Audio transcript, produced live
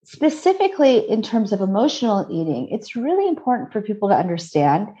specifically in terms of emotional eating, it's really important for people to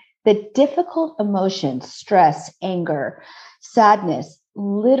understand that difficult emotions, stress, anger, sadness,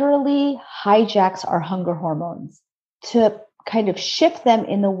 literally hijacks our hunger hormones to kind of shift them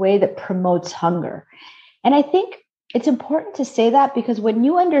in the way that promotes hunger. And I think it's important to say that because when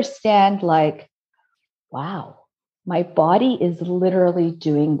you understand, like, wow, my body is literally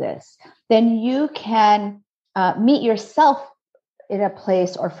doing this, then you can meet yourself in a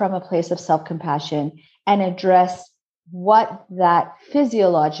place or from a place of self-compassion and address what that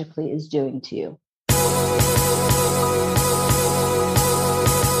physiologically is doing to you.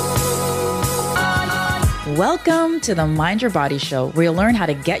 Welcome to the Mind Your Body Show, where you'll learn how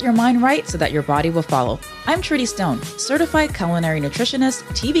to get your mind right so that your body will follow. I'm Trudy Stone, certified culinary nutritionist,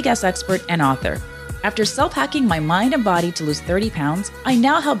 TV guest expert, and author. After self-hacking my mind and body to lose 30 pounds, I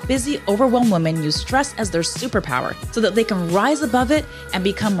now help busy, overwhelmed women use stress as their superpower so that they can rise above it and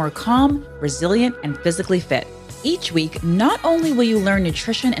become more calm, resilient, and physically fit. Each week, not only will you learn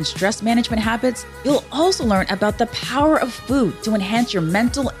nutrition and stress management habits, you'll also learn about the power of food to enhance your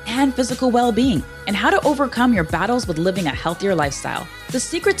mental and physical well-being and how to overcome your battles with living a healthier lifestyle. The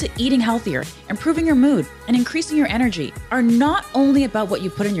secret to eating healthier, improving your mood, and increasing your energy are not only about what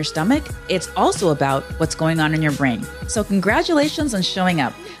you put in your stomach, it's also about what's going on in your brain. So congratulations on showing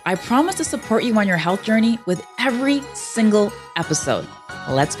up. I promise to support you on your health journey with every single episode.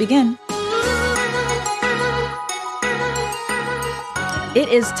 Let's begin. It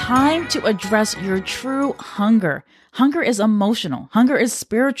is time to address your true hunger. Hunger is emotional, hunger is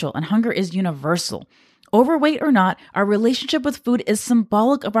spiritual, and hunger is universal. Overweight or not, our relationship with food is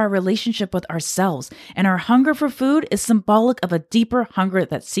symbolic of our relationship with ourselves, and our hunger for food is symbolic of a deeper hunger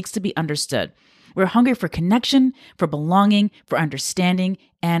that seeks to be understood. We're hungry for connection, for belonging, for understanding,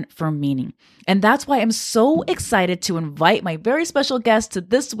 and for meaning. And that's why I'm so excited to invite my very special guest to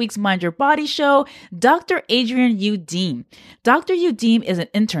this week's Mind Your Body Show, Dr. Adrienne Youdim. Dr. Youdim is an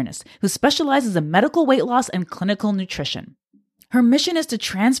internist who specializes in medical weight loss and clinical nutrition. Her mission is to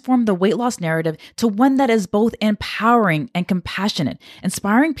transform the weight loss narrative to one that is both empowering and compassionate,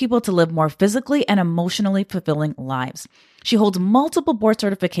 inspiring people to live more physically and emotionally fulfilling lives. She holds multiple board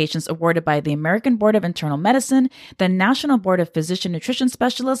certifications awarded by the American Board of Internal Medicine, the National Board of Physician Nutrition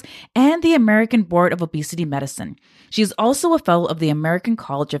Specialists, and the American Board of Obesity Medicine. She is also a fellow of the American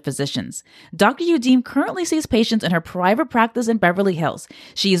College of Physicians. Dr. Youdim currently sees patients in her private practice in Beverly Hills.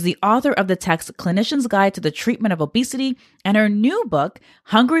 She is the author of the text Clinician's Guide to the Treatment of Obesity and her new book,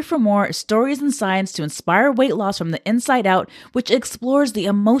 Hungry for More: Stories and Science to Inspire Weight Loss from the Inside Out, which explores the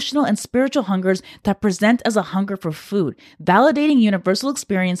emotional and spiritual hungers that present as a hunger for food, validating universal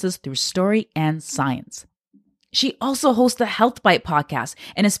experiences through story and science. She also hosts the Health Bite podcast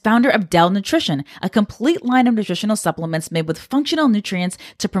and is founder of Dell Nutrition, a complete line of nutritional supplements made with functional nutrients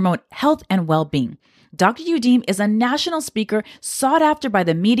to promote health and well-being. Dr. Youdim is a national speaker sought after by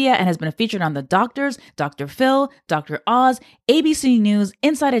the media and has been featured on The Doctors, Dr. Phil, Dr. Oz, ABC News,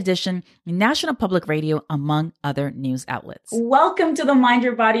 Inside Edition, National Public Radio, among other news outlets. Welcome to the Mind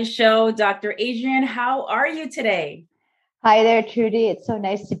Your Body Show, Dr. Adrienne. How are you today? Hi there, Trudy. It's so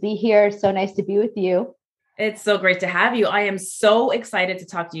nice to be here. So nice to be with you. It's so great to have you. I am so excited to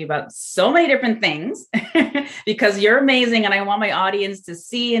talk to you about so many different things because you're amazing and I want my audience to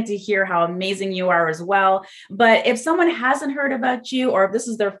see and to hear how amazing you are as well. But if someone hasn't heard about you or if this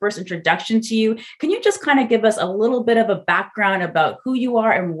is their first introduction to you, can you just kind of give us a little bit of a background about who you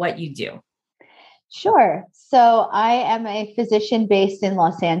are and what you do? Sure. So I am a physician based in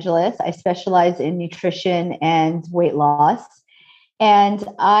Los Angeles. I specialize in nutrition and weight loss. And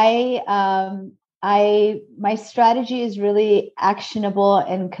my strategy is really actionable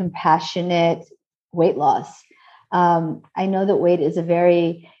and compassionate weight loss. I know that weight is a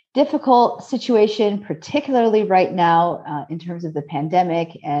very difficult situation, particularly right now in terms of the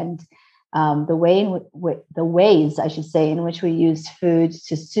pandemic and the ways, I should say, in which we use food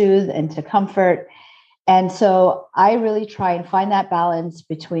to soothe and to comfort. And so I really try and find that balance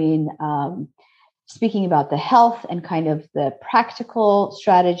between speaking about the health and kind of the practical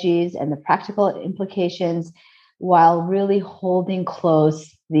strategies and the practical implications while really holding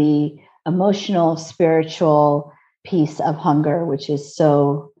close the emotional, spiritual piece of hunger, which is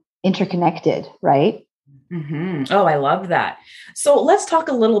so interconnected, right? Mm-hmm. Oh, I love that. So let's talk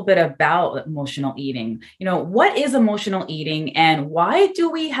a little bit about emotional eating. What is emotional eating and why do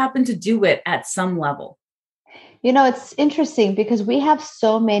we happen to do it at some level? It's interesting because we have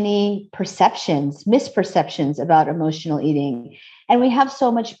so many misperceptions about emotional eating, and we have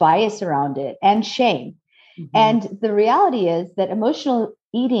so much bias around it and shame. Mm-hmm. And the reality is that emotional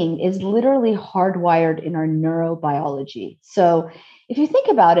eating is literally hardwired in our neurobiology. So if you think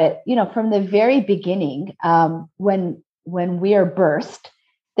about it, from the very beginning, when we are birthed,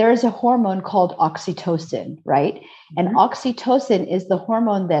 there is a hormone called oxytocin, right? And oxytocin is the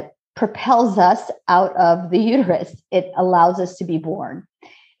hormone that propels us out of the uterus. It allows us to be born.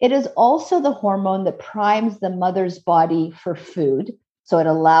 It is also the hormone that primes the mother's body for food. So it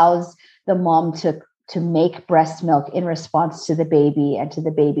allows the mom to make breast milk in response to the baby and to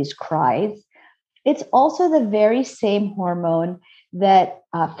the baby's cries. It's also the very same hormone that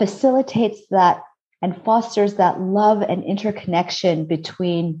facilitates that and fosters that love and interconnection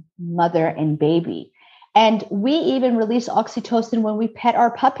between mother and baby. And we even release oxytocin when we pet our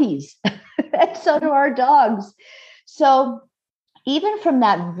puppies, and so do our dogs. So even from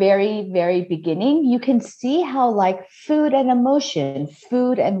that very, very beginning, you can see how like food and emotion,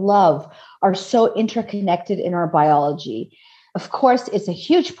 food and love are so interconnected in our biology. Of course, it's a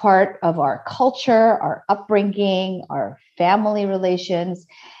huge part of our culture, our upbringing, our family relations.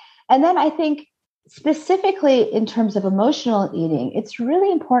 And then I think specifically in terms of emotional eating, it's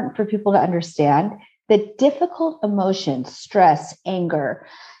really important for people to understand that difficult emotions, stress, anger,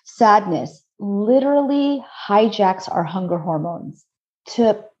 sadness, literally hijacks our hunger hormones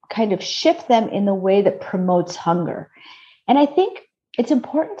to kind of shift them in the way that promotes hunger. And I think it's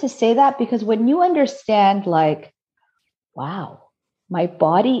important to say that because when you understand, like, wow, my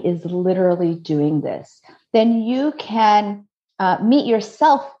body is literally doing this, then you can meet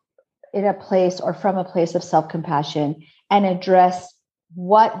yourself in a place or from a place of self-compassion and address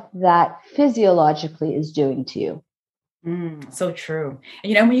what that physiologically is doing to you. So true.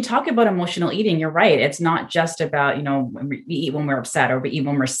 And, when you talk about emotional eating, you're right. It's not just about, when we eat when we're upset or we eat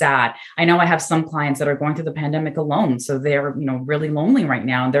when we're sad. I know I have some clients that are going through the pandemic alone. So they're, really lonely right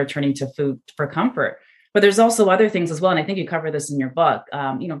now and they're turning to food for comfort. But there's also other things as well. And I think you cover this in your book.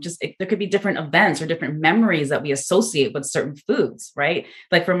 There could be different events or different memories that we associate with certain foods, right?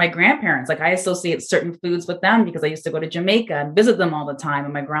 Like for my grandparents, like I associate certain foods with them because I used to go to Jamaica and visit them all the time.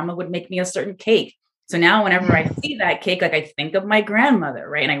 And my grandma would make me a certain cake. So now whenever I see that cake, like I think of my grandmother,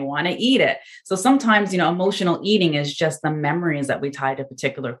 right? And I want to eat it. So sometimes, emotional eating is just the memories that we tie to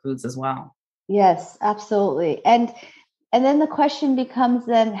particular foods as well. Yes, absolutely. And then the question becomes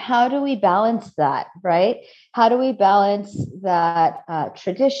then, how do we balance that, right? How do we balance that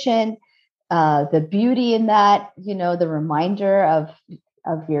tradition, the beauty in that, the reminder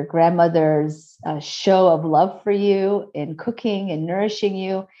of your grandmother's show of love for you in cooking and nourishing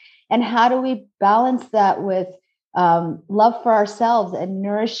you? And how do we balance that with love for ourselves and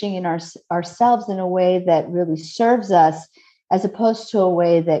nourishing in ourselves in a way that really serves us, as opposed to a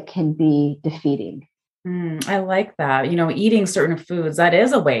way that can be defeating? I like that. Eating certain foods, that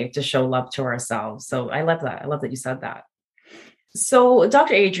is a way to show love to ourselves. So I love that. I love that you said that. So,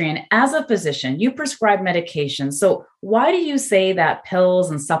 Dr. Adrienne, as a physician, you prescribe medication. So why do you say that pills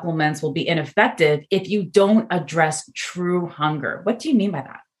and supplements will be ineffective if you don't address true hunger? What do you mean by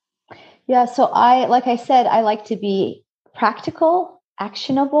that? Yeah, so like I said, I like to be practical,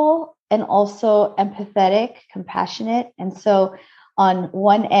 actionable, and also empathetic, compassionate. And so on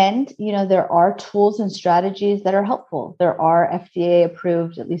one end, there are tools and strategies that are helpful. There are FDA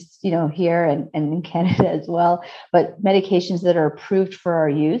approved, at least, here and in Canada as well, but medications that are approved for our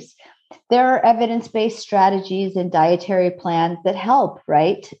use. There are evidence-based strategies and dietary plans that help,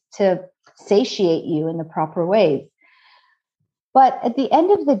 right, to satiate you in the proper ways. But at the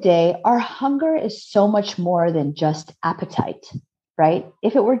end of the day, our hunger is so much more than just appetite, right?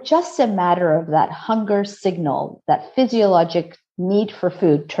 If it were just a matter of that hunger signal, that physiologic need for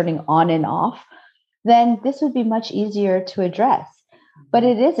food turning on and off, then this would be much easier to address. But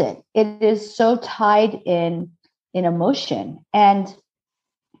it isn't. It is so tied in emotion. And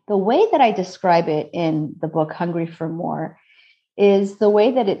the way that I describe it in the book, Hungry for More, is the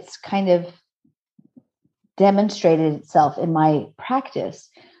way that it's kind of demonstrated itself in my practice,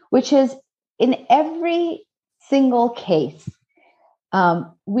 which is in every single case,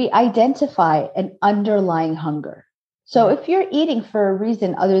 we identify an underlying hunger. So if you're eating for a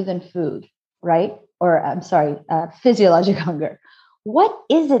reason other than food, right? Or I'm sorry, physiologic hunger, what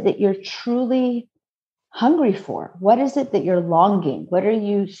is it that you're truly hungry for? What is it that you're longing? What are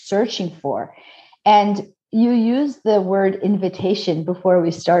you searching for? And you used the word invitation before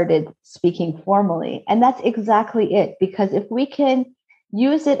we started speaking formally. And that's exactly it. Because if we can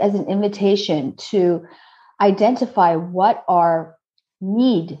use it as an invitation to identify what our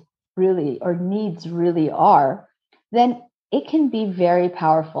needs really are, then it can be very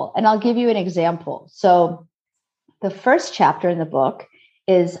powerful. And I'll give you an example. So the first chapter in the book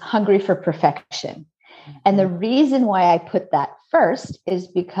is Hungry for Perfection. And the reason why I put that first is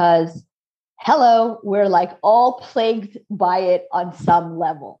because hello, we're like all plagued by it on some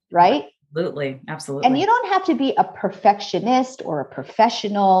level, right? Absolutely. Absolutely. And you don't have to be a perfectionist or a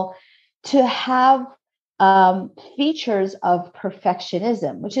professional to have features of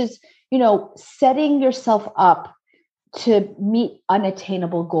perfectionism, which is, setting yourself up to meet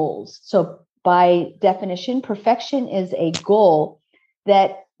unattainable goals. So by definition, perfection is a goal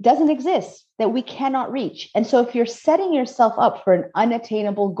that doesn't exist, that we cannot reach. And so if you're setting yourself up for an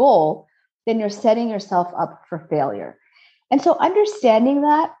unattainable goal, then you're setting yourself up for failure. And so understanding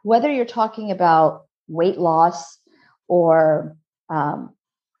that, whether you're talking about weight loss or a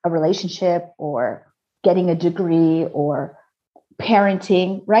relationship or getting a degree or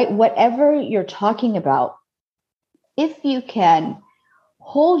parenting, right? Whatever you're talking about, if you can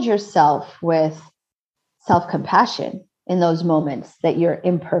hold yourself with self-compassion in those moments that you're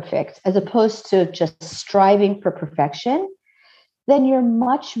imperfect, as opposed to just striving for perfection, then you're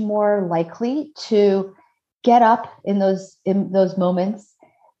much more likely to get up in those moments,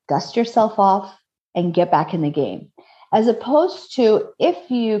 dust yourself off, and get back in the game. As opposed to if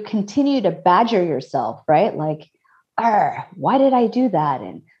you continue to badger yourself, right? Like, why did I do that?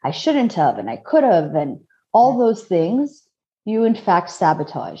 And I shouldn't have, and I could have, and all those things, you in fact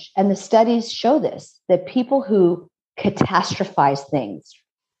sabotage. And the studies show this, that people who catastrophize things,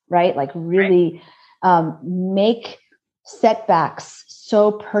 right? Like really make setbacks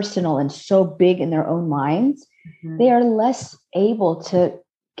so personal and so big in their own minds, they are less able to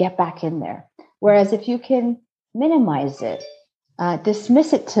get back in there. Whereas if you can minimize it,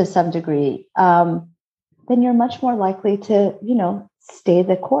 dismiss it to some degree, then you're much more likely to, stay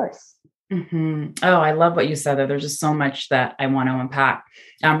the course. Mm-hmm. Oh, I love what you said there. There's just so much that I want to unpack.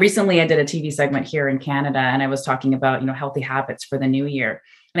 Recently, I did a TV segment here in Canada, and I was talking about, healthy habits for the new year.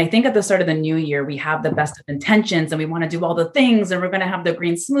 And I think at the start of the new year, we have the best of intentions and we want to do all the things, and we're going to have the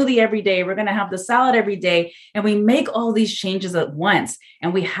green smoothie every day. We're going to have the salad every day. And we make all these changes at once.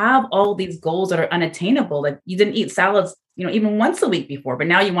 And we have all these goals that are unattainable. Like you didn't eat salads, even once a week before, but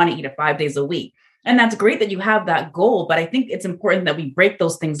now you want to eat it 5 days a week. And that's great that you have that goal, but I think it's important that we break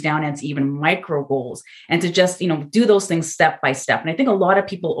those things down into even micro goals and to just, do those things step by step. And I think a lot of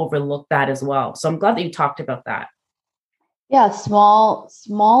people overlook that as well. So I'm glad that you talked about that. Yeah,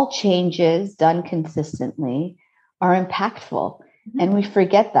 small changes done consistently are impactful. Mm-hmm. And we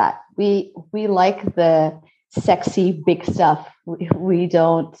forget that. We like the sexy big stuff. We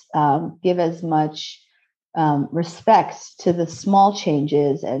don't give as much respect to the small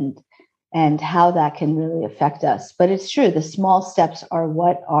changes and how that can really affect us. But it's true, the small steps are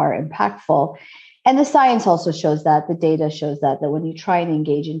what are impactful. And the science also shows that, the data shows that when you try and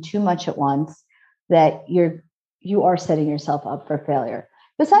engage in too much at once, that you are setting yourself up for failure.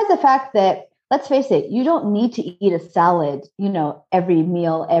 Besides the fact that, let's face it, you don't need to eat a salad, every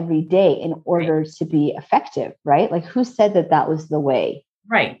meal, every day in order to be effective, right? Like who said that was the way?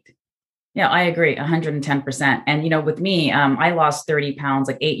 Right. Yeah, I agree 110%. And, with me, I lost 30 pounds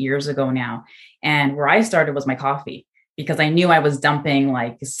like 8 years ago now. And where I started was my coffee, because I knew I was dumping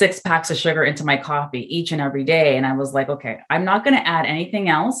like 6 packs of sugar into my coffee each and every day. And I was like, okay, I'm not going to add anything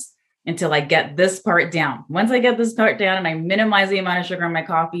else until I get this part down. Once I get this part down and I minimize the amount of sugar in my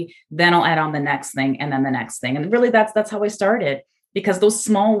coffee, then I'll add on the next thing and then the next thing. And really that's how I started, because those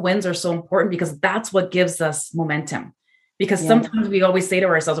small wins are so important, because that's what gives us momentum. Because sometimes we always say to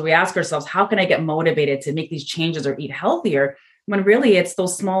ourselves, we ask ourselves, how can I get motivated to make these changes or eat healthier? When really it's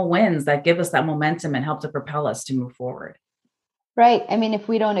those small wins that give us that momentum and help to propel us to move forward. Right. I mean, if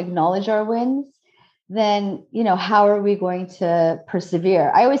we don't acknowledge our wins, then, how are we going to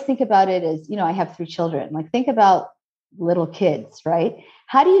persevere? I always think about it as, I have 3 children. Like think about little kids, right?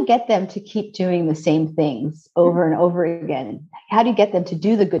 How do you get them to keep doing the same things over and over again? How do you get them to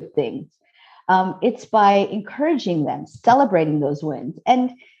do the good things? It's by encouraging them, celebrating those wins.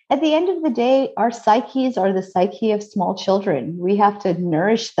 And at the end of the day, our psyches are the psyche of small children. We have to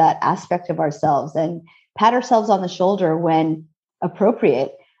nourish that aspect of ourselves and pat ourselves on the shoulder when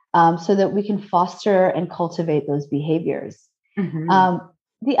appropriate, so that we can foster and cultivate those behaviors. Mm-hmm.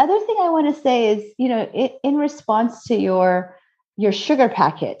 The other thing I want to say is, in response to your sugar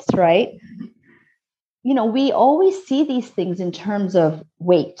packets, right? We always see these things in terms of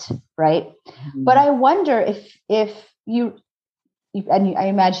weight, right? Mm-hmm. But I wonder if you, and I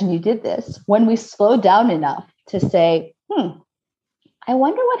imagine you did this, when we slow down enough to say, I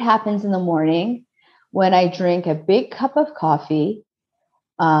wonder what happens in the morning when I drink a big cup of coffee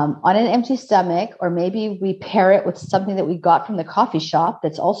on an empty stomach, or maybe we pair it with something that we got from the coffee shop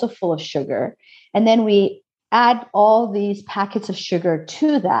that's also full of sugar. And then we add all these packets of sugar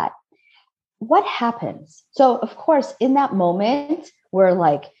to that. What happens? So of course, in that moment, we're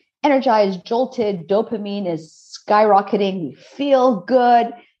like energized, jolted, dopamine is skyrocketing, we feel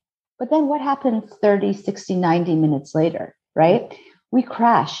good. But then what happens 30, 60, 90 minutes later, right? We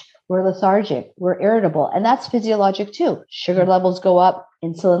crash, we're lethargic, we're irritable. And that's physiologic too. Sugar levels go up,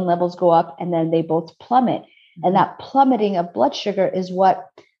 insulin levels go up, and then they both plummet. And that plummeting of blood sugar is what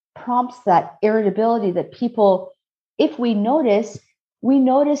prompts that irritability that people, if we notice,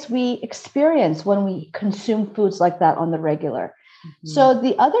 we experience when we consume foods like that on the regular. So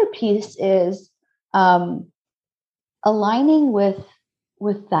the other piece is aligning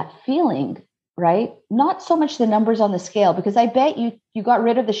with that feeling, right? Not so much the numbers on the scale, because I bet you got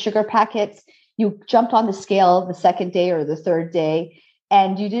rid of the sugar packets, you jumped on the scale the second day or the third day,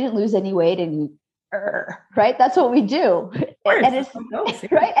 and you didn't lose any weight, and you, right? That's what we do. And it's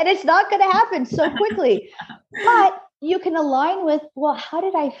right. And it's not going to happen so quickly, but you can align with, well, how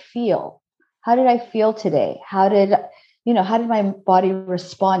did I feel? How did I feel today? How did my body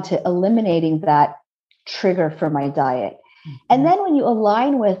respond to eliminating that trigger for my diet? And then when you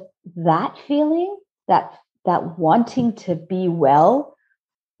align with that feeling, that wanting to be well,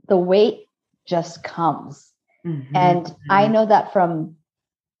 the weight just comes. And I know that from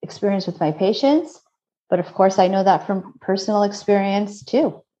experience with my patients, but of course I know that from personal experience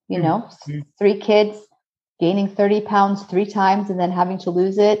too. 3 kids gaining 30 pounds 3 times and then having to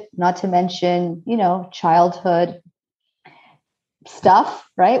lose it, not to mention, childhood stuff,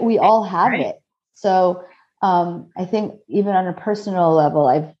 right? We all have it. So I think even on a personal level,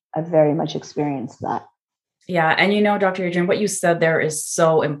 I've very much experienced that. Yeah. And Dr. Adrienne, what you said there is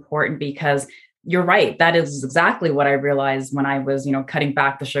so important, because you're right. That is exactly what I realized when I was, cutting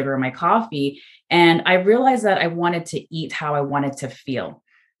back the sugar in my coffee. And I realized that I wanted to eat how I wanted to feel,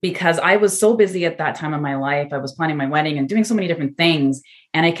 because I was so busy at that time of my life. I was planning my wedding and doing so many different things.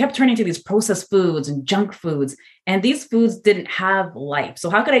 And I kept turning to these processed foods and junk foods. And these foods didn't have life. So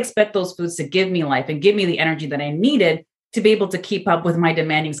how could I expect those foods to give me life and give me the energy that I needed to be able to keep up with my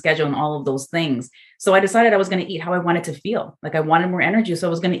demanding schedule and all of those things? So I decided I was going to eat how I wanted to feel. Like I wanted more energy. So I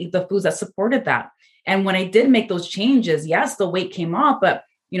was going to eat the foods that supported that. And when I did make those changes, yes, the weight came off, but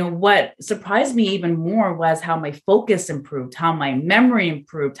what surprised me even more was how my focus improved, how my memory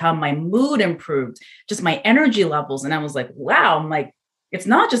improved, how my mood improved, just my energy levels. And I was like, wow, I'm like, it's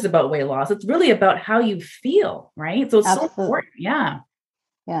not just about weight loss. It's really about how you feel, right? So it's so important. Yeah.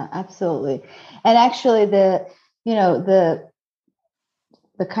 Yeah, absolutely. And actually the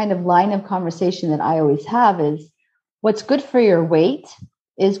kind of line of conversation that I always have is, what's good for your weight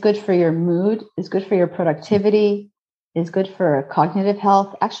is good for your mood, is good for your productivity, is good for cognitive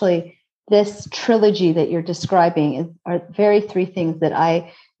health. Actually, this trilogy that you're describing are very 3 things that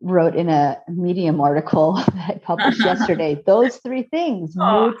I wrote in a Medium article that I published yesterday. Those 3 things: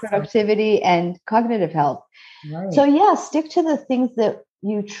 mood, productivity, and cognitive health. Right. So yeah, stick to the things that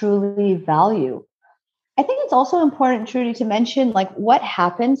you truly value. I think it's also important, Trudy, to mention like what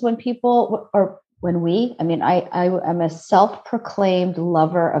happens when people, or when we, I'm a self-proclaimed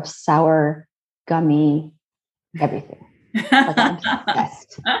lover of sour, gummy, everything. Like I'm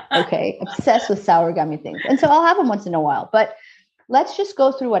obsessed. Okay. Obsessed with sour gummy things. And so I'll have them once in a while, but let's just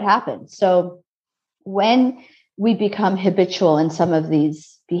go through what happens. So when we become habitual in some of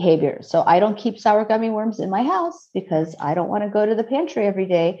these behaviors, so I don't keep sour gummy worms in my house because I don't want to go to the pantry every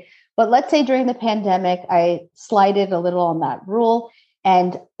day. But let's say during the pandemic, I slided a little on that rule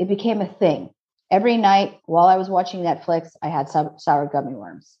and it became a thing. Every night while I was watching Netflix, I had sour gummy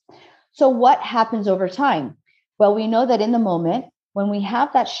worms. So what happens over time? Well, we know that in the moment, when we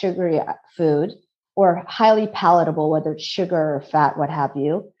have that sugary food or highly palatable, whether it's sugar or fat, what have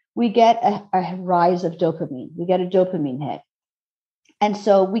you, we get a rise of dopamine. We get a dopamine hit. And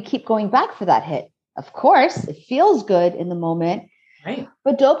so we keep going back for that hit. Of course, it feels good in the moment. Right.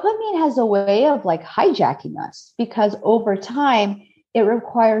 But dopamine has a way of like hijacking us, because over time, it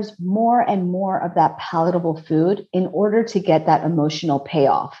requires more and more of that palatable food in order to get that emotional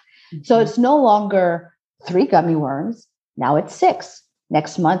payoff. Mm-hmm. So it's no longer 3 gummy worms. Now it's 6.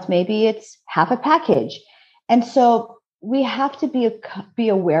 Next month, maybe it's half a package. And so we have to be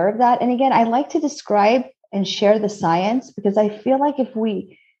aware of that. And again, I like to describe and share the science, because I feel like if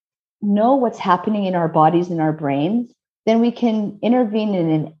we know what's happening in our bodies and our brains, then we can intervene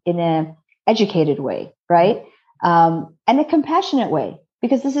in an educated way, right? And a compassionate way,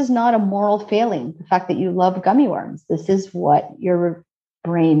 because this is not a moral failing. The fact that you love gummy worms, this is what your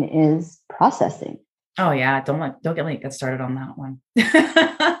brain is processing. Oh yeah, don't get me get started on that one.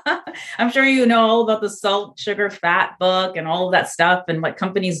 I'm sure you know all about the salt, sugar, fat book and all of that stuff, and what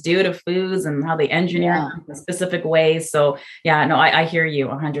companies do to foods and how they engineer them in specific ways. So yeah, no, I hear you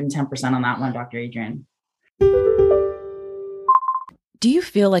 110% on that one, Dr. Adrienne. Do you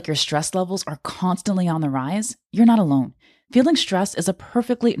feel like your stress levels are constantly on the rise? You're not alone. Feeling stressed is a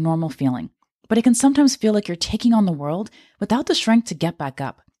perfectly normal feeling, but it can sometimes feel like you're taking on the world without the strength to get back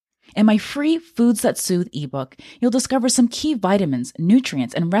up. In my free Foods That Soothe ebook, you'll discover some key vitamins,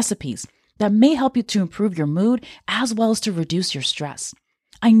 nutrients, and recipes that may help you to improve your mood as well as to reduce your stress.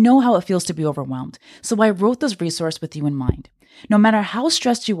 I know how it feels to be overwhelmed, so I wrote this resource with you in mind. No matter how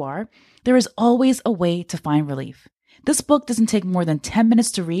stressed you are, there is always a way to find relief. This book doesn't take more than 10 minutes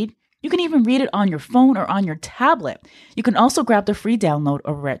to read. You can even read it on your phone or on your tablet. You can also grab the free download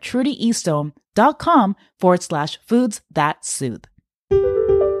over at trudyeastone.com/foods that soothe.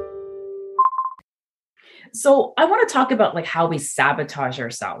 So I want to talk about like how we sabotage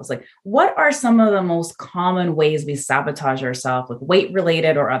ourselves. Like, what are some of the most common ways we sabotage ourselves, like weight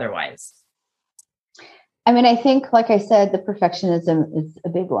related or otherwise? I mean, I think, like I said, the perfectionism is a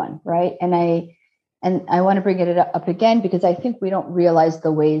big one, right? And I want to bring it up again because I think we don't realize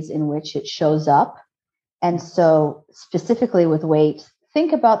the ways in which it shows up. And so specifically with weight,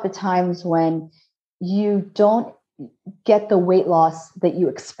 think about the times when you don't get the weight loss that you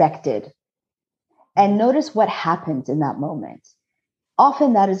expected. And notice what happens in that moment.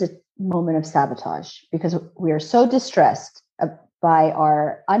 Often that is a moment of sabotage because we are so distressed by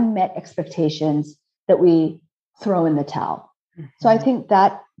our unmet expectations that we throw in the towel. Mm-hmm. So I think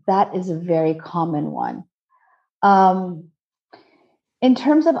that is a very common one. In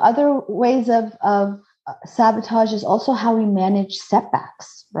terms of other ways of sabotage is also how we manage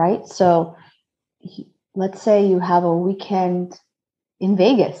setbacks, right? So let's say you have a weekend in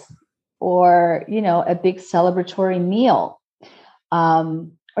Vegas or, a big celebratory meal, or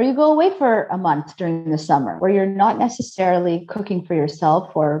you go away for a month during the summer where you're not necessarily cooking for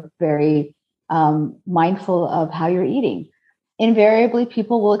yourself or very mindful of how you're eating. Invariably,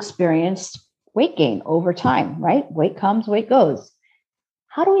 people will experience weight gain over time, right? Weight comes, weight goes.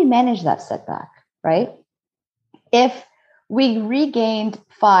 How do we manage that setback, right? If we regained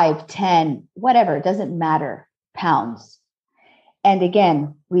 5, 10, whatever, it doesn't matter, pounds, and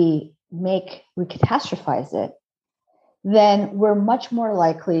again, we catastrophize it, then we're much more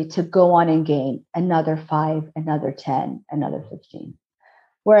likely to go on and gain another 5, another 10, another 15.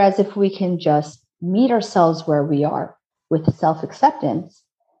 Whereas if we can just meet ourselves where we are with self-acceptance,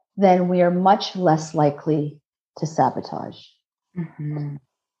 then we are much less likely to sabotage. Mm-hmm.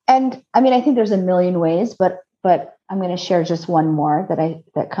 And I mean, I think there's a million ways, but I'm going to share just one more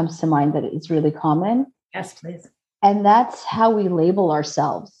that comes to mind that is really common. Yes, please. And that's how we label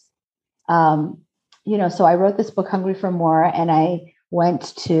ourselves. So I wrote this book, Hungry for More, and I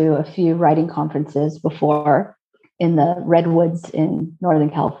went to a few writing conferences before in the Redwoods in Northern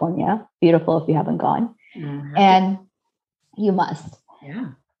California. Beautiful if you haven't gone. Mm-hmm. And you must. Yeah.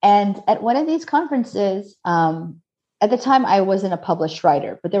 And at one of these conferences, at the time I wasn't a published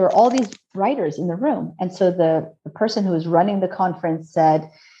writer, but there were all these writers in the room. And so the person who was running the conference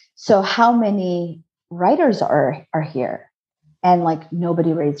said, so how many writers are here? And like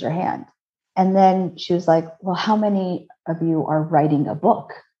nobody raised their hand. And then she was like, well, how many of you are writing a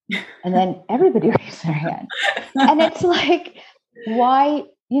book? And then everybody raised their hand. And it's like, why,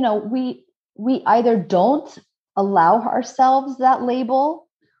 we either don't allow ourselves that label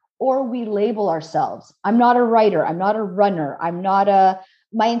or we label ourselves. I'm not a writer. I'm not a runner.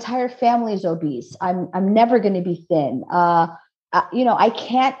 My entire family is obese. I'm never going to be thin. I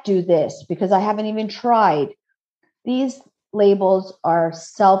can't do this because I haven't even tried. These labels are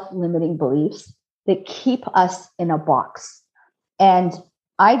self-limiting beliefs that keep us in a box. And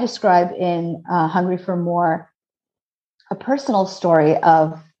I describe in Hungry for More a personal story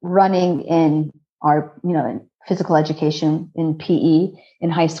of running in our, in physical education, in PE, in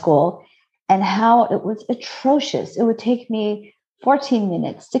high school, and how it was atrocious. It would take me 14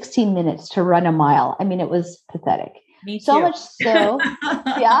 minutes, 16 minutes to run a mile. I mean, it was pathetic. Me too. So much so,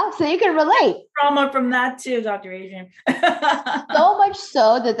 yeah, so you can relate. Trauma from that too, Dr. Adrienne. So much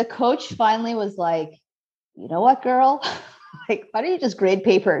so that the coach finally was like, you know what, girl? Like, why don't you just grade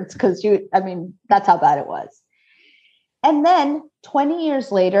papers? Because that's how bad it was. And then 20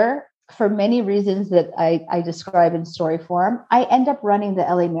 years later, for many reasons that I describe in story form, I end up running the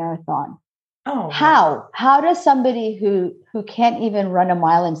LA Marathon. Oh, how? How does somebody who can't even run a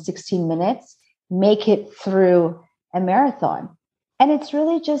mile in 16 minutes make it through a marathon? And it's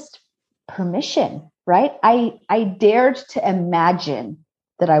really just permission, right? I dared to imagine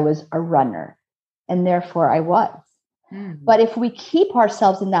that I was a runner, and therefore I was. Mm-hmm. But if we keep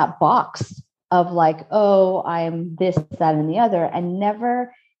ourselves in that box of like, oh, I'm this, that, and the other, and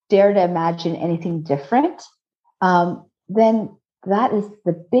never dare to imagine anything different, then that is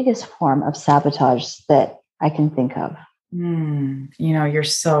the biggest form of sabotage that I can think of. You're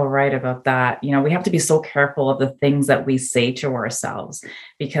so right about that. We have to be so careful of the things that we say to ourselves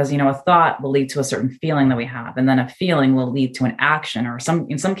because, a thought will lead to a certain feeling that we have, and then a feeling will lead to an action or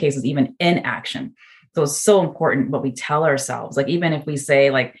in some cases, even inaction. So it's so important what we tell ourselves. Like, even if we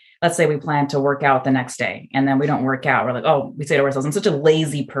say, like, let's say we plan to work out the next day and then we don't work out, we're like, oh, we say to ourselves, I'm such a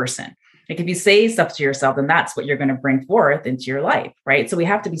lazy person. Like, if you say stuff to yourself, then that's what you're going to bring forth into your life. Right. So we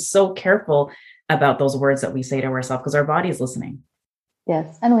have to be so careful about those words that we say to ourselves because our body is listening.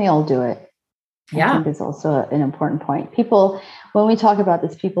 Yes. And we all do it. I think is also an important point. People, when we talk about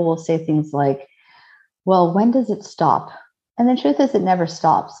this, people will say things like, well, when does it stop? And the truth is it never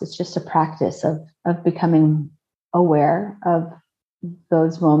stops. It's just a practice of becoming aware of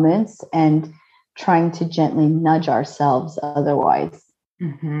those moments and trying to gently nudge ourselves otherwise.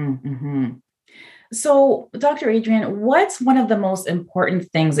 Mm-hmm, mm-hmm. So, Dr. Adrienne, what's one of the most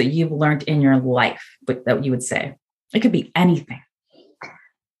important things that you've learned in your life that you would say? It could be anything.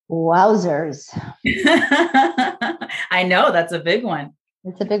 Wowzers. I know that's a big one.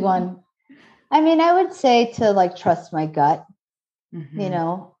 It's a big one. I mean, I would say to like trust my gut. I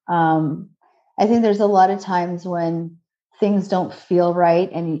think there's a lot of times when things don't feel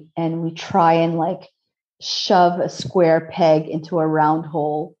right and we try and like shove a square peg into a round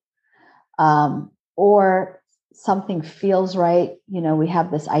hole, or something feels right. We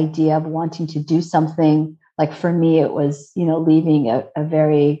have this idea of wanting to do something. Like for me, it was, leaving a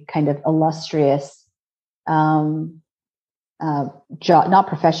very kind of illustrious job, not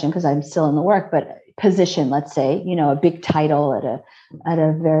profession, because I'm still in the work, but position, let's say, a big title at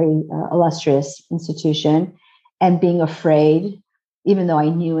a very illustrious institution, and being afraid, even though I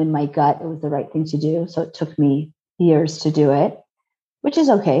knew in my gut it was the right thing to do. So it took me years to do it, which is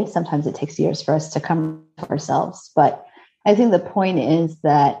okay. Sometimes it takes years for us to come to ourselves. But I think the point is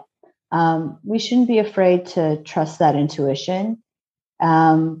that we shouldn't be afraid to trust that intuition,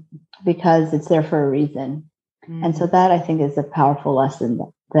 because it's there for a reason. And so that, I think, is a powerful lesson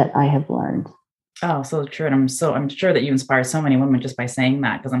that I have learned. Oh, so true. And I'm sure that you inspire so many women just by saying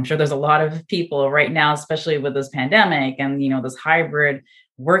that, because I'm sure there's a lot of people right now, especially with this pandemic and, this hybrid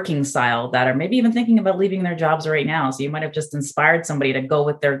working style, that are maybe even thinking about leaving their jobs right now. So you might have just inspired somebody to go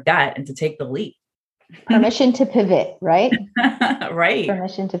with their gut and to take the leap. Permission to pivot, right? Right.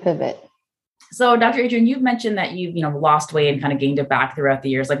 Permission to pivot. So, Dr. Adrienne, you've mentioned that you've, lost weight and kind of gained it back throughout the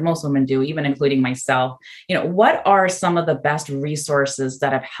years, like most women do, even including myself. What are some of the best resources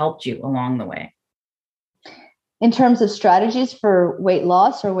that have helped you along the way? In terms of strategies for weight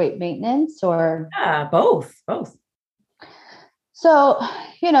loss or weight maintenance, or? Both. So,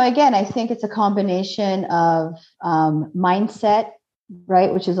 again, I think it's a combination of mindset,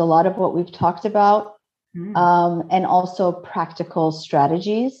 right, which is a lot of what we've talked about, and also practical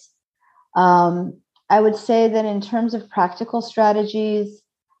strategies. I would say that in terms of practical strategies,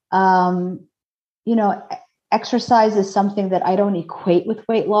 exercise is something that I don't equate with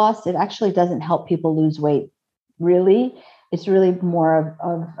weight loss. It actually doesn't help people lose weight, really. It's really more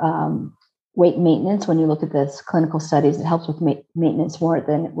of weight maintenance. When you look at this clinical studies, it helps with maintenance more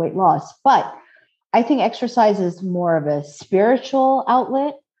than weight loss. But I think exercise is more of a spiritual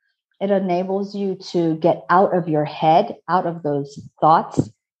outlet. It enables you to get out of your head, out of those thoughts,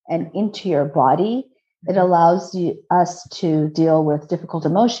 and into your body. It allows us to deal with difficult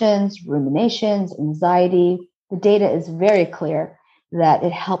emotions, ruminations, anxiety. The data is very clear that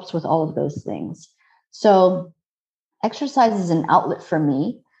it helps with all of those things. So exercise is an outlet for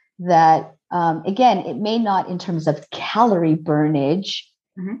me that, again, it may not in terms of calorie burnage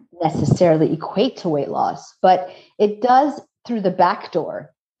necessarily equate to weight loss, but it does through the back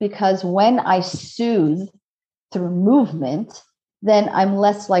door, because when I soothe through movement, then I'm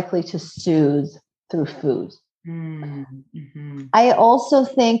less likely to soothe through food. I also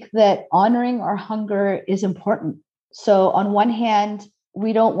think that honoring our hunger is important. So on one hand,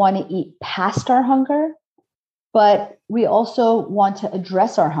 we don't want to eat past our hunger, but we also want to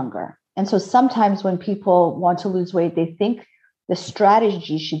address our hunger. And so sometimes when people want to lose weight, they think the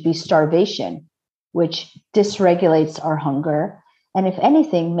strategy should be starvation, which dysregulates our hunger. And if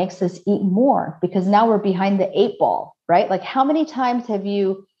anything, makes us eat more, because now we're behind the 8 ball, right? Like, how many times have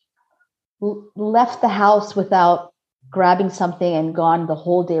you left the house without grabbing something and gone the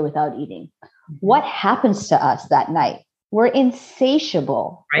whole day without eating? What happens to us that night? We're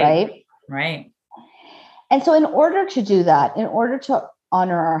insatiable, right? Right. And so in order to do that, in order to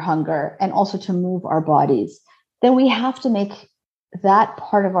honor our hunger and also to move our bodies, then we have to make that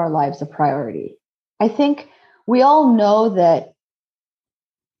part of our lives a priority. I think we all know that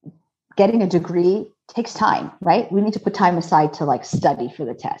getting a degree takes time, right? We need to put time aside to like study for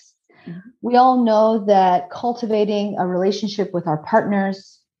the test. We all know that cultivating a relationship with our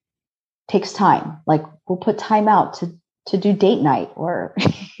partners takes time. Like we'll put time out to do date night or,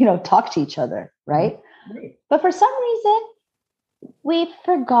 talk to each other. Right. Right. But for some reason, we've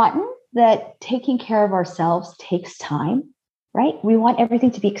forgotten that taking care of ourselves takes time, right? We want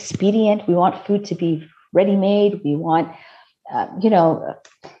everything to be expedient. We want food to be ready-made. We want,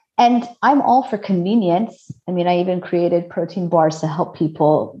 and I'm all for convenience. I mean, I even created protein bars to help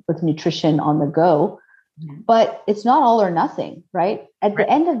people with nutrition on the go, but it's not all or nothing, right? At the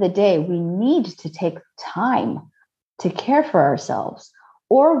end of the day, we need to take time to care for ourselves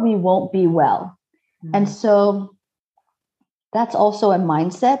or we won't be well. And so that's also a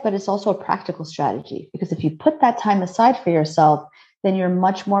mindset, but it's also a practical strategy, because if you put that time aside for yourself, then you're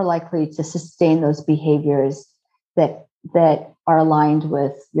much more likely to sustain those behaviors that are aligned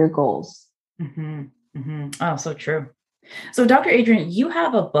with your goals. Oh, so true. So Dr. Adrienne, you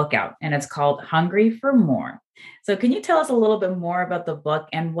have a book out and it's called Hungry for More. So can you tell us a little bit more about the book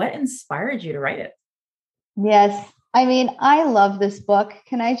and what inspired you to write it? Yes. I mean, I love this book.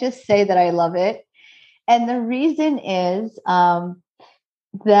 Can I just say that I love it? And the reason is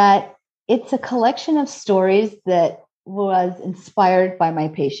that it's a collection of stories that was inspired by my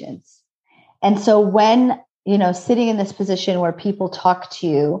patients. And so when, sitting in this position where people talk to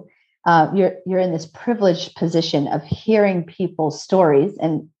you, you're in this privileged position of hearing people's stories.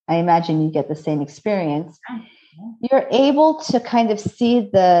 And I imagine you get the same experience. You're able to kind of see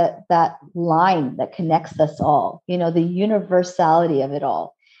that line that connects us all, the universality of it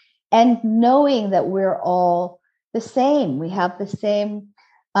all. And knowing that we're all the same, we have the same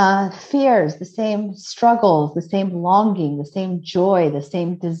fears, the same struggles, the same longing, the same joy, the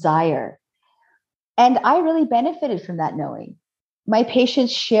same desire. And I really benefited from that knowing. My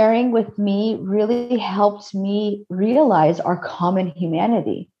patients sharing with me really helped me realize our common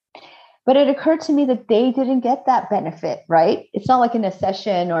humanity. But it occurred to me that they didn't get that benefit, right? It's not like in a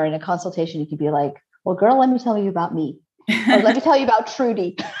session or in a consultation, you could be like, well, girl, let me tell you about me. Or let me tell you about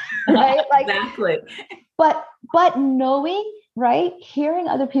Trudy. Right? Like, exactly. But knowing, right, hearing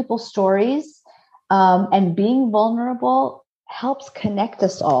other people's stories and being vulnerable helps connect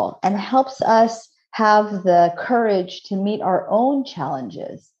us all and helps us have the courage to meet our own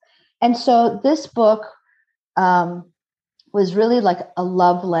challenges. And so this book was really like a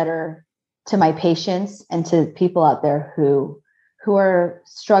love letter to my patients and to people out there who are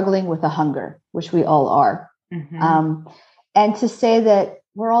struggling with a hunger, which we all are. And to say that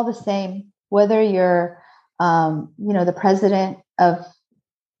we're all the same, whether you're, the president of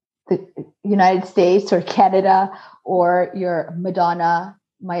the United States or Canada, or you're Madonna,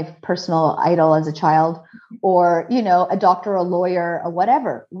 my personal idol as a child, or, a doctor, a lawyer, or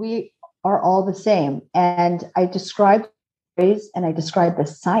whatever. We are all the same. And I describe ways and I describe the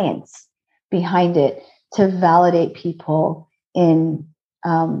science behind it to validate people in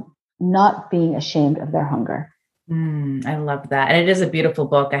not being ashamed of their hunger. I love that. And it is a beautiful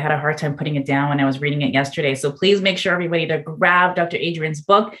book. I had a hard time putting it down when I was reading it yesterday. So please make sure everybody to grab Dr. Adrienne's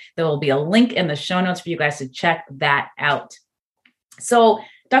book. There will be a link in the show notes for you guys to check that out. So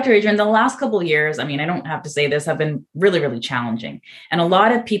Dr. Adrienne, the last couple of years, I mean, I don't have to say this, have been really, really challenging. And a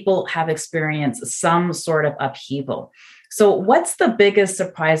lot of people have experienced some sort of upheaval. So what's the biggest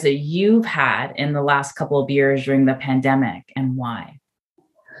surprise that you've had in the last couple of years during the pandemic, and why?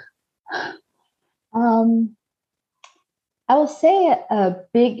 I will say a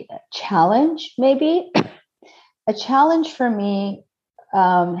big challenge, maybe. A challenge for me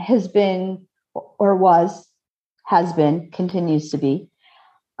has been, continues to be,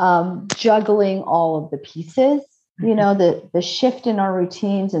 juggling all of the pieces, the shift in our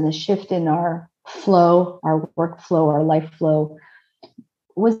routines and the shift in our flow, our workflow, our life flow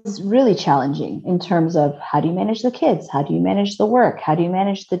was really challenging in terms of how do you manage the kids? How do you manage the work? How do you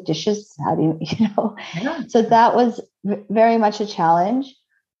manage the dishes? How do you, So that was very much a challenge.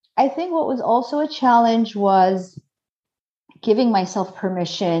 I think what was also a challenge was giving myself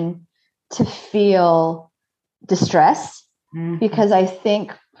permission to feel distress, because I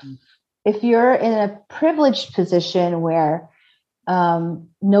think if you're in a privileged position where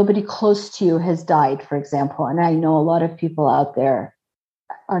nobody close to you has died, for example, and I know a lot of people out there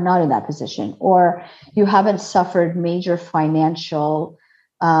are not in that position, or you haven't suffered major financial,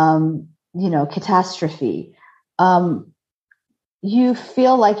 catastrophe, you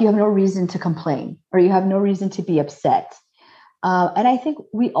feel like you have no reason to complain or you have no reason to be upset. And I think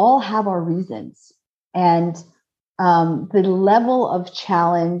we all have our reasons, and the level of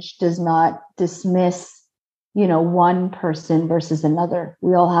challenge does not dismiss, one person versus another.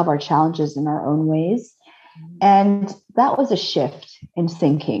 We all have our challenges in our own ways. And that was a shift in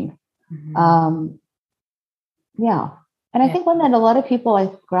thinking. Mhm. Um, yeah. And I Yeah. think one that a lot of people I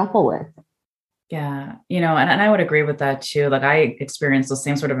grapple with. Yeah. And I would agree with that too. Like I experienced those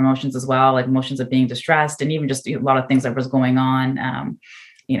same sort of emotions as well, like emotions of being distressed and even just a lot of things that was going on.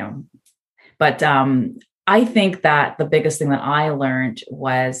 You know, but I think that the biggest thing that I learned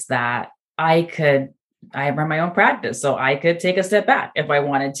was that I run my own practice, so I could take a step back if I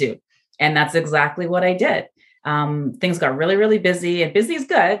wanted to. And that's exactly what I did. Things got really, really busy, and busy is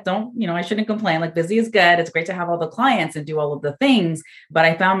good. I shouldn't complain. Like busy is good. It's great to have all the clients and do all of the things. But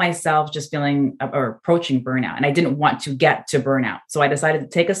I found myself just feeling or approaching burnout, and I didn't want to get to burnout. So I decided to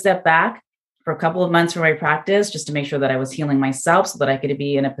take a step back for a couple of months for my practice, just to make sure that I was healing myself so that I could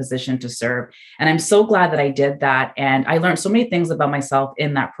be in a position to serve. And I'm so glad that I did that. And I learned so many things about myself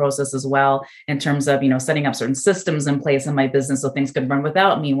in that process as well, in terms of, setting up certain systems in place in my business so things could run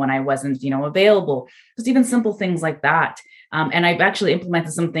without me when I wasn't, available. Just even simple things like that. And I've actually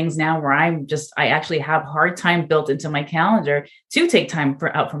implemented some things now where I actually have hard time built into my calendar to take time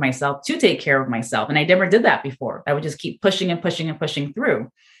out for myself, to take care of myself. And I never did that before. I would just keep pushing and pushing and pushing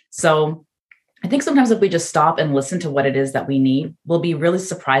through. So I think sometimes if we just stop and listen to what it is that we need, we'll be really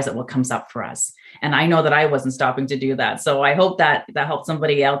surprised at what comes up for us. And I know that I wasn't stopping to do that. So I hope that helps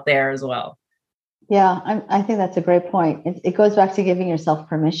somebody out there as well. Yeah, I think that's a great point. It goes back to giving yourself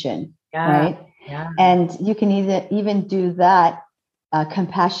permission, Yeah. right? Yeah. And you can even do that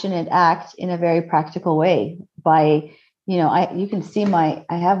compassionate act in a very practical way by, you can see I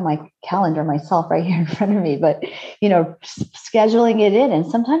have my calendar myself right here in front of me, but, scheduling it in. And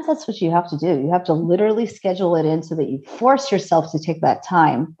sometimes that's what you have to do. You have to literally schedule it in so that you force yourself to take that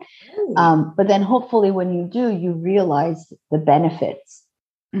time. Really? But then hopefully when you do, you realize the benefits.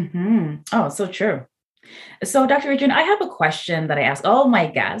 Oh, so true. So, Dr. Adrienne, I have a question that I ask all my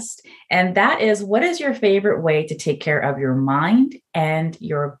guests, and that is, what is your favorite way to take care of your mind and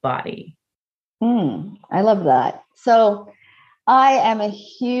your body? I love that. So I am a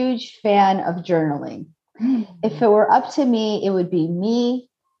huge fan of journaling. If it were up to me, it would be me,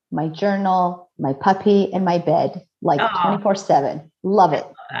 my journal, my puppy, and my bed, like Oh, 24/7. Love it.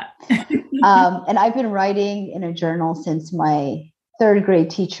 that. And I've been writing in a journal since my third grade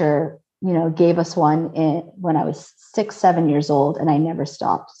teacher, gave us one when I was 6, 7 years old, and I never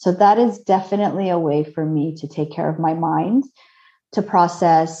stopped. So that is definitely a way for me to take care of my mind, to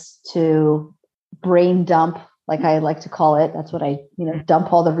process, to brain dump, like I like to call it. That's what I,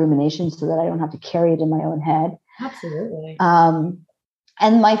 dump all the ruminations so that I don't have to carry it in my own head. Absolutely.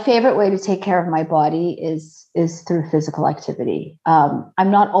 And my favorite way to take care of my body is through physical activity. I'm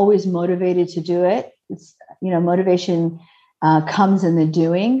not always motivated to do it. It's, motivation comes in the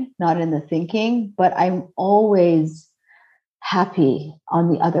doing, not in the thinking, but I'm always happy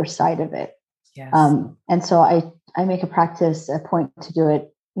on the other side of it. Yes. And so I make a point to do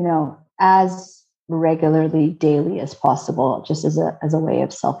it, as regularly, daily as possible, just as a way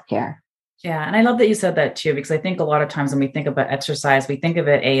of self-care. Yeah. And I love that you said that too, because I think a lot of times when we think about exercise, we think of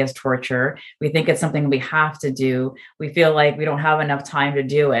it as torture. We think it's something we have to do. We feel like we don't have enough time to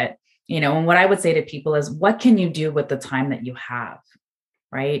do it. And what I would say to people is, what can you do with the time that you have?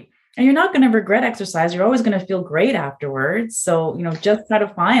 Right. And you're not going to regret exercise. You're always going to feel great afterwards. So, just try to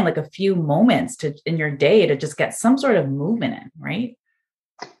find like a few moments in your day to just get some sort of movement in. Right.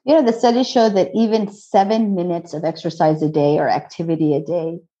 The studies show that even 7 minutes of exercise a day or activity a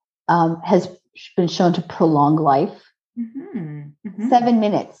day has been shown to prolong life. Mm-hmm. Mm-hmm. 7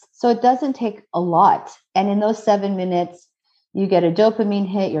 minutes. So it doesn't take a lot. And in those 7 minutes, you get a dopamine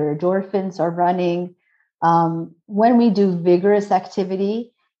hit, your endorphins are running. When we do vigorous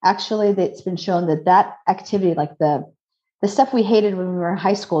activity, actually, it's been shown that activity, like the stuff we hated when we were in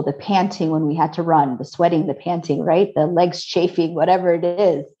high school, the panting when we had to run, the sweating, the panting, right? The legs chafing, whatever it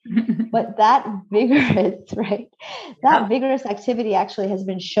is. But that vigorous, right? That vigorous activity actually has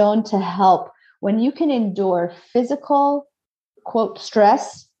been shown to help when you can endure physical, quote,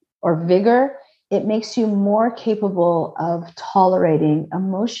 stress or vigor. It makes you more capable of tolerating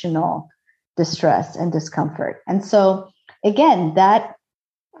emotional distress and discomfort. And so again, that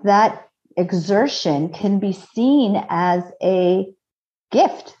exertion can be seen as a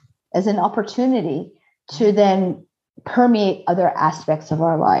gift, as an opportunity to then permeate other aspects of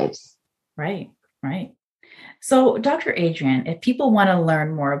our lives. Right, right. So, Dr. Adrienne, if people want to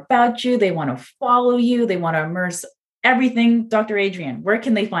learn more about you, they want to follow you, they want to immerse everything, Dr. Adrienne, where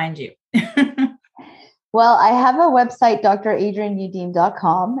can they find you? Well, I have a website,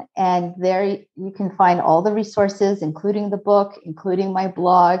 dradrienneyoudim.com, and there you can find all the resources, including the book, including my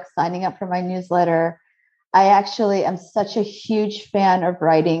blog, signing up for my newsletter. I actually am such a huge fan of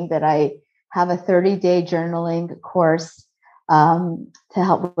writing that I have a 30-day journaling course to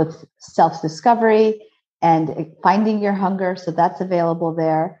help with self-discovery and finding your hunger. So that's available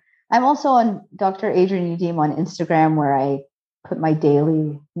there. I'm also on Dr. Adrienne Youdim on Instagram, where I put my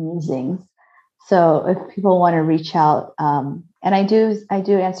daily musings. So if people want to reach out, and I do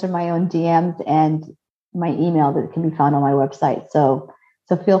answer my own DMs and my email that can be found on my website. So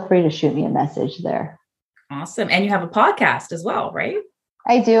feel free to shoot me a message there. Awesome. And you have a podcast as well, right?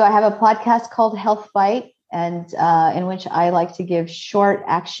 I do. I have a podcast called Health Bite, and in which I like to give short,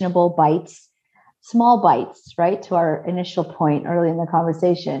 actionable bites, small bites, right, to our initial point early in the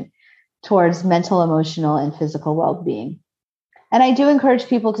conversation towards mental, emotional, and physical well-being. And I do encourage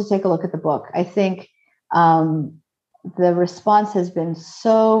people to take a look at the book. I think the response has been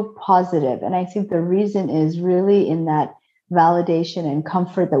so positive, and I think the reason is really in that validation and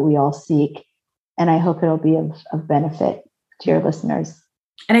comfort that we all seek. And I hope it'll be of benefit to your listeners.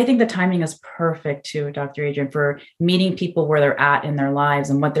 And I think the timing is perfect too, Dr. Adrienne, for meeting people where they're at in their lives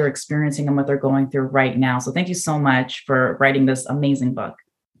and what they're experiencing and what they're going through right now. So thank you so much for writing this amazing book.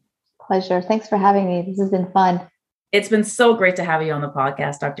 Pleasure. Thanks for having me. This has been fun. It's been so great to have you on the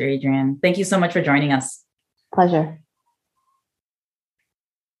podcast, Dr. Adrienne. Thank you so much for joining us. Pleasure.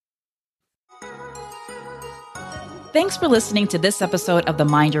 Thanks for listening to this episode of the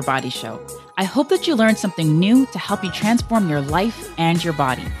Mind Your Body Show. I hope that you learned something new to help you transform your life and your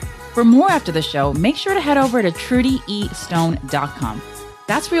body. For more after the show, make sure to head over to trudyestone.com.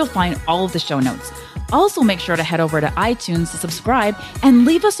 That's where you'll find all of the show notes. Also, make sure to head over to iTunes to subscribe and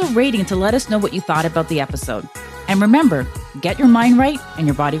leave us a rating to let us know what you thought about the episode. And remember, get your mind right and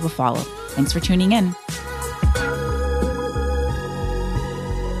your body will follow. Thanks for tuning in.